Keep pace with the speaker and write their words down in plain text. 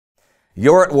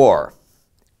You're at war.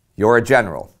 You're a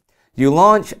general. You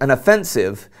launch an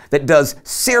offensive that does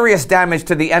serious damage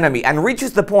to the enemy and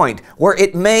reaches the point where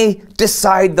it may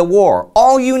decide the war.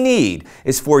 All you need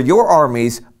is for your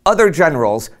army's other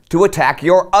generals to attack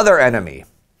your other enemy.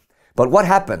 But what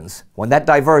happens when that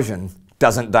diversion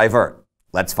doesn't divert?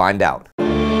 Let's find out.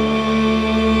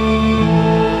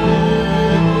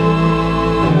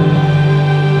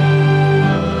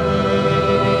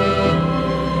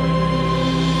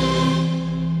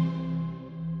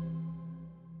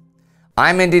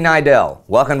 I'm Indy Nidell.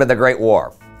 Welcome to the Great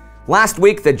War. Last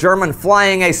week, the German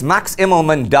flying ace Max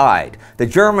Immelmann died. The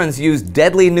Germans used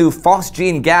deadly new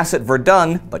phosgene gas at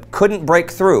Verdun, but couldn't break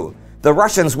through. The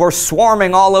Russians were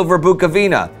swarming all over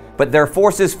Bukovina, but their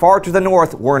forces far to the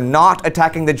north were not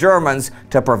attacking the Germans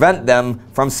to prevent them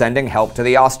from sending help to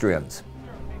the Austrians.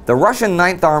 The Russian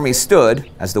 9th Army stood,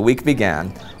 as the week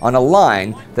began, on a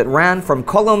line that ran from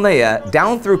Kolomea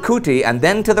down through Kuti and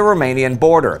then to the Romanian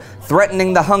border,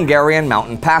 threatening the Hungarian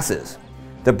mountain passes.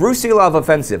 The Brusilov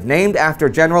Offensive, named after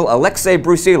General Alexei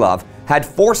Brusilov, had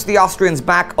forced the Austrians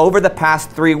back over the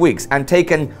past 3 weeks and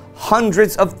taken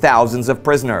hundreds of thousands of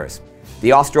prisoners.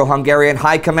 The Austro-Hungarian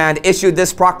High Command issued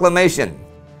this proclamation: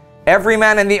 "Every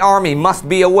man in the army must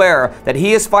be aware that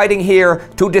he is fighting here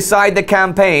to decide the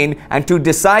campaign and to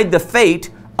decide the fate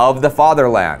of the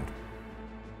fatherland."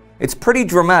 It's pretty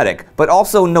dramatic, but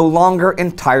also no longer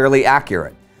entirely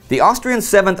accurate. The Austrian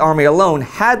 7th Army alone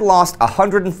had lost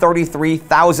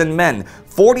 133,000 men,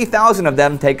 40,000 of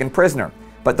them taken prisoner.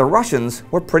 But the Russians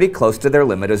were pretty close to their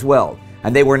limit as well,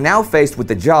 and they were now faced with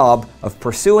the job of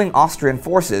pursuing Austrian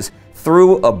forces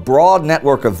through a broad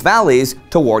network of valleys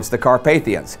towards the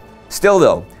Carpathians. Still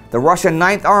though, the Russian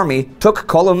 9th Army took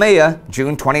Kolomea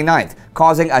June 29th,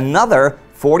 causing another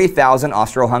 40,000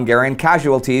 Austro-Hungarian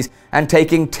casualties and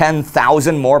taking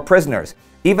 10,000 more prisoners,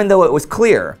 even though it was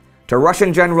clear to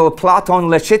Russian General Platon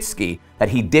Leshitsky that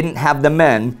he didn't have the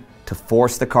men to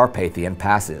force the Carpathian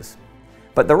passes.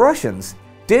 But the Russians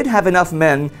did have enough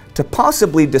men to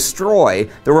possibly destroy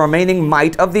the remaining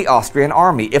might of the Austrian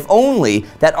army, if only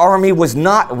that army was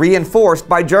not reinforced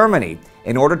by Germany.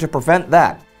 In order to prevent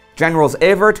that, Generals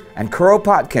Evert and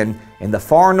Kuropatkin in the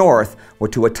far north were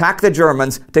to attack the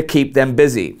Germans to keep them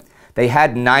busy. They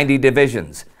had 90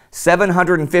 divisions,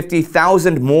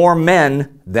 750,000 more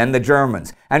men than the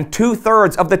Germans, and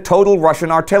 2/3 of the total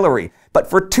Russian artillery. But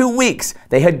for 2 weeks,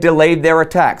 they had delayed their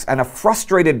attacks, and a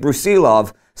frustrated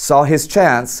Brusilov saw his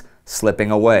chance slipping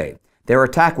away. Their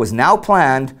attack was now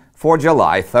planned for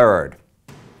July 3rd.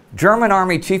 German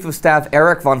Army Chief of Staff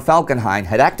Erich von Falkenhayn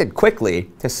had acted quickly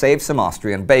to save some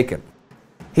Austrian bacon.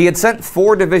 He had sent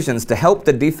 4 divisions to help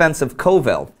the defense of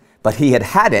Kovel, but he had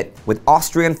had it with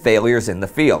Austrian failures in the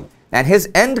field, and his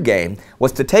endgame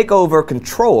was to take over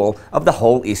control of the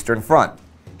whole Eastern Front.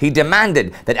 He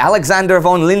demanded that Alexander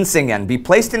von Linsingen be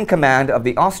placed in command of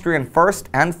the Austrian 1st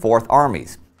and 4th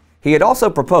Armies. He had also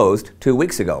proposed, 2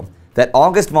 weeks ago, that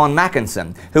August von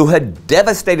Mackensen, who had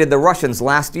devastated the Russians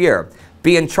last year,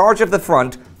 be in charge of the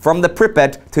front from the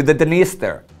Pripyat to the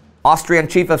Dniester. Austrian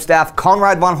Chief of Staff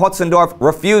Konrad von Hotzendorf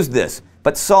refused this,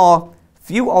 but saw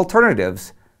few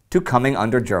alternatives to coming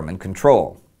under German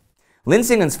control.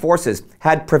 Linsingen's forces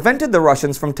had prevented the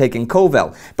Russians from taking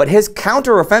Kovel, but his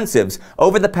counteroffensives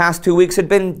over the past 2 weeks had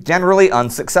been generally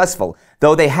unsuccessful,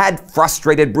 though they had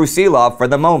frustrated Brusilov for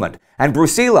the moment, and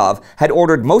Brusilov had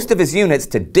ordered most of his units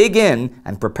to dig in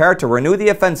and prepare to renew the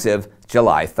offensive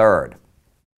July 3rd.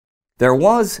 There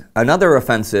was another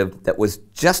offensive that was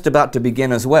just about to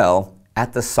begin as well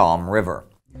at the Somme River.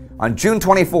 On June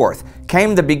 24th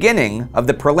came the beginning of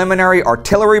the preliminary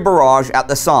artillery barrage at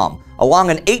the Somme, along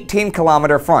an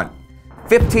 18-kilometer front.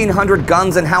 1,500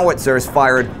 guns and howitzers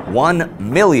fired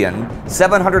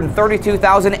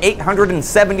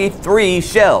 1,732,873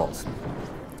 shells.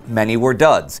 Many were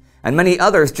duds, and many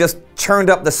others just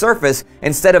churned up the surface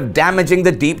instead of damaging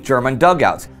the deep German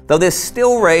dugouts, though this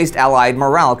still raised Allied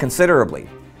morale considerably.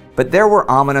 But there were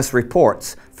ominous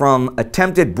reports from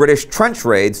attempted British trench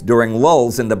raids during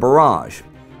lulls in the barrage.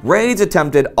 Raids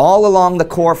attempted all along the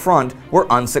Corps front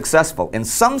were unsuccessful, in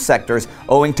some sectors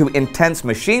owing to intense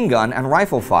machine gun and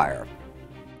rifle fire.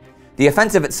 The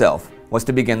offensive itself was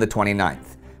to begin the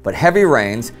 29th, but heavy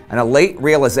rains and a late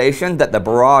realization that the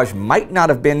barrage might not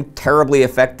have been terribly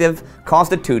effective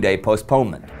caused a 2-day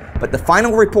postponement. But the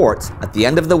final reports at the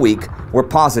end of the week were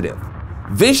positive.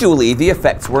 Visually, the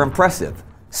effects were impressive.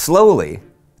 Slowly,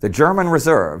 the German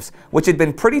reserves, which had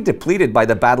been pretty depleted by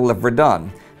the Battle of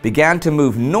Verdun, began to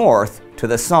move north to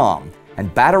the Somme,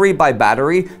 and battery by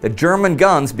battery, the German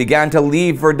guns began to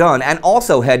leave Verdun and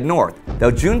also head north, though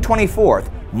June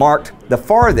 24th marked the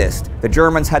farthest the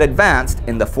Germans had advanced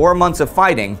in the 4 months of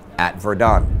fighting at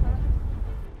Verdun.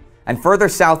 And further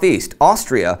southeast,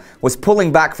 Austria was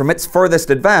pulling back from its furthest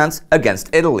advance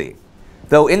against Italy.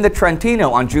 Though in the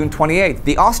Trentino on June 28th,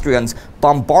 the Austrians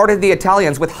bombarded the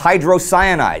Italians with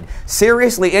hydrocyanide,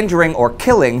 seriously injuring or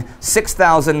killing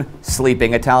 6,000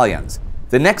 sleeping Italians.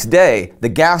 The next day, the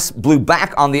gas blew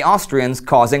back on the Austrians,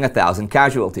 causing 1,000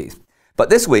 casualties. But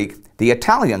this week, the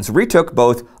Italians retook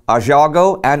both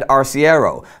Asiago and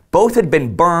Arciero. Both had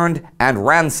been burned and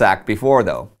ransacked before,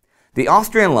 though. The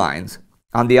Austrian lines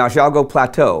on the Asiago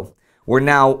Plateau were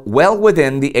now well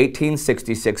within the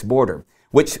 1866 border,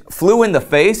 which flew in the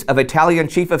face of Italian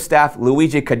Chief of Staff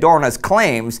Luigi Cadorna's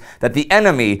claims that the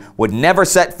enemy would never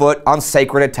set foot on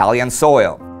sacred Italian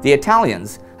soil. The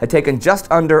Italians had taken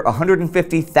just under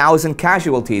 150,000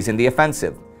 casualties in the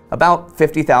offensive, about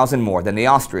 50,000 more than the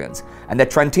Austrians, and the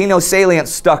Trentino salient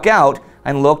stuck out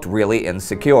and looked really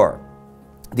insecure.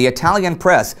 The Italian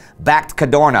press backed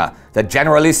Cadorna, the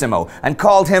generalissimo, and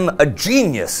called him a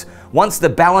genius once the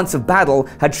balance of battle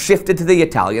had shifted to the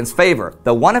Italians' favor.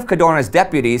 Though one of Cadorna's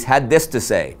deputies had this to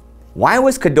say: "Why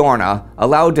was Cadorna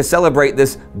allowed to celebrate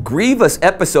this grievous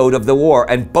episode of the war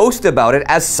and boast about it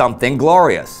as something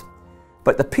glorious?"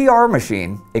 But the PR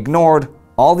machine ignored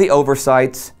all the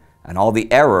oversights and all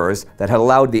the errors that had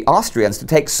allowed the Austrians to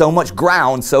take so much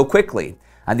ground so quickly,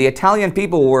 and the Italian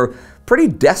people were pretty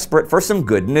desperate for some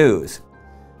good news.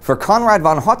 For Konrad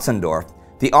von Hotzendorf,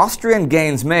 the Austrian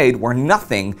gains made were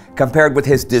nothing compared with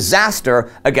his disaster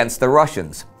against the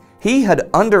Russians. He had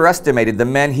underestimated the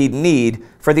men he'd need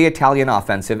for the Italian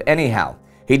offensive anyhow.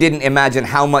 He didn't imagine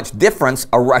how much difference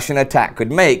a Russian attack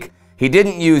could make. He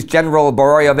didn't use General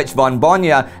Boroyevich von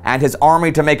Bonya and his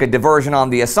army to make a diversion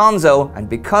on the Isonzo, and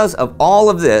because of all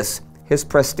of this, his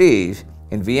prestige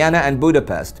in Vienna and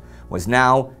Budapest was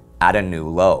now at a new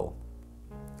low.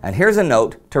 And here's a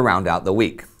note to round out the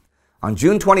week. On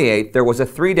June 28th, there was a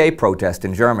 3-day protest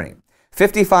in Germany.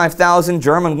 55,000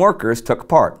 German workers took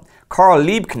part. Karl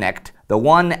Liebknecht, the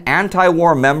one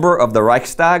anti-war member of the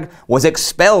Reichstag, was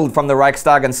expelled from the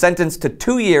Reichstag and sentenced to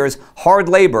 2 years hard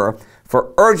labor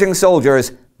for urging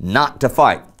soldiers not to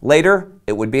fight. Later,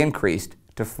 it would be increased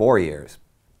to 4 years.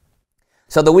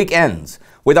 So the week ends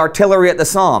with artillery at the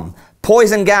Somme,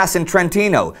 poison gas in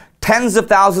Trentino, tens of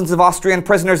thousands of Austrian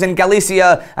prisoners in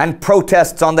Galicia, and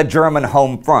protests on the German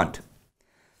home front.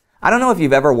 I don't know if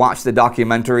you've ever watched the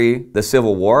documentary The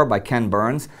Civil War by Ken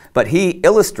Burns, but he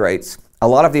illustrates a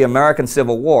lot of the American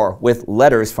Civil War with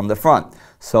letters from the front,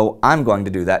 so I'm going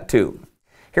to do that too.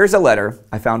 Here's a letter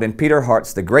I found in Peter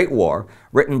Hart's The Great War,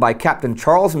 written by Captain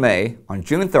Charles May on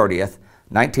June 30th,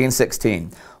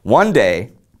 1916, one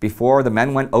day before the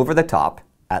men went over the top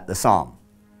at the Somme.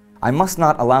 "I must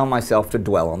not allow myself to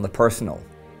dwell on the personal,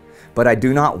 but I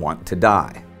do not want to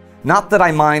die. Not that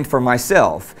I mind for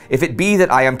myself. If it be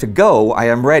that I am to go, I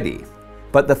am ready.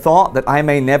 But the thought that I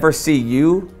may never see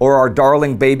you or our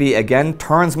darling baby again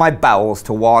turns my bowels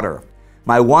to water.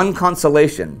 My one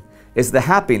consolation is the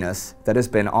happiness that has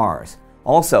been ours.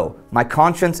 Also, my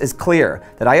conscience is clear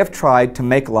that I have tried to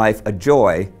make life a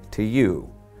joy to you.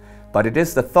 But it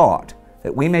is the thought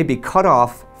that we may be cut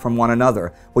off from one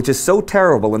another, which is so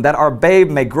terrible, and that our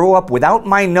babe may grow up without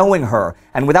my knowing her,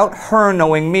 and without her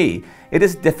knowing me. It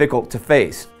is difficult to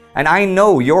face. And I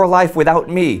know your life without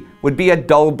me would be a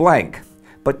dull blank.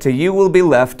 But to you will be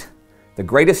left the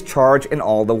greatest charge in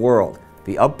all the world,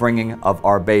 the upbringing of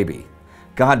our baby.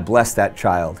 God bless that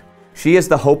child. She is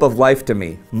the hope of life to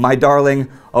me. My darling,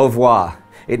 au revoir.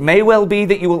 It may well be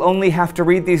that you will only have to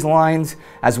read these lines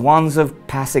as ones of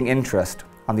passing interest.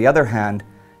 On the other hand,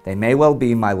 they may well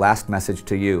be my last message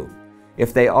to you.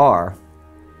 If they are,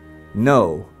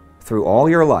 know through all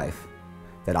your life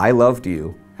that I loved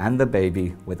you and the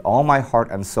baby with all my heart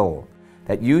and soul,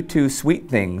 that you two sweet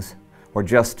things were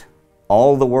just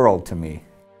all the world to me.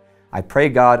 I pray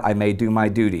God I may do my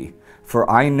duty, for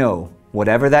I know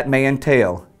whatever that may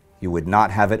entail, you would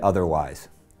not have it otherwise."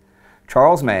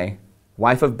 Charles May,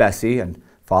 wife of Bessie and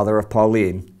father of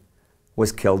Pauline,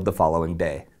 was killed the following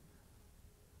day.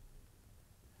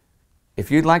 If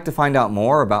you'd like to find out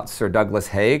more about Sir Douglas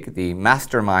Haig, the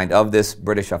mastermind of this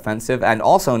British offensive, and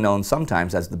also known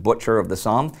sometimes as the Butcher of the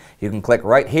Somme, you can click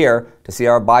right here to see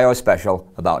our bio special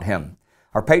about him.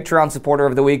 Our Patreon supporter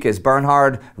of the week is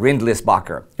Bernhard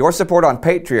Rindlisbacher. Your support on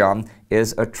Patreon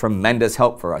is a tremendous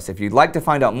help for us. If you'd like to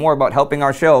find out more about helping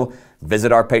our show,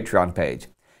 visit our Patreon page.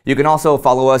 You can also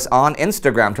follow us on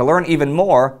Instagram to learn even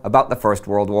more about the First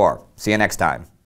World War. See you next time.